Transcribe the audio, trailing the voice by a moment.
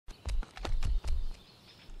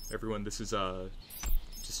Everyone, this is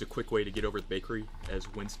just a quick way to get over the bakery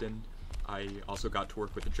as Winston. I also got to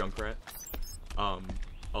work with the Junkrat.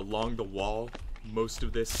 Along the wall, most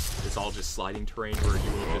of this is all just sliding terrain where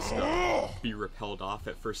you will just be repelled off.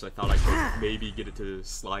 At first I thought I could maybe get it to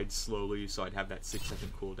slide slowly so I'd have that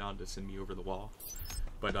 6-second cooldown to send me over the wall.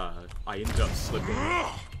 But I ended up slipping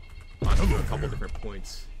onto a couple different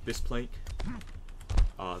points. This plank,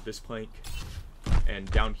 and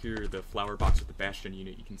down here the flower box with the bastion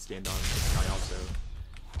unit you can stand on. This guy also.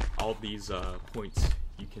 All of these points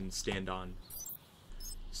you can stand on.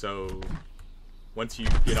 So once you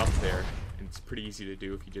get up there, and it's pretty easy to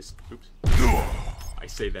do if you just, oops, I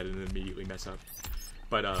say that and then immediately mess up.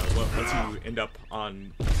 But once you end up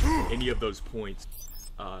on any of those points,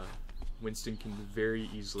 Winston can very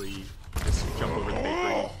easily just jump over the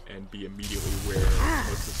bakery and be immediately where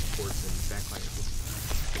most of the supports and backliners will be.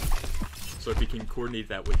 So if you can coordinate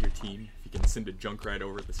that with your team, if you can send a Junkrat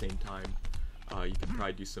over at the same time, you can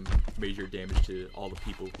probably do some major damage to all the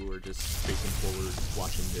people who are just facing forward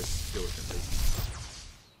watching this diligently.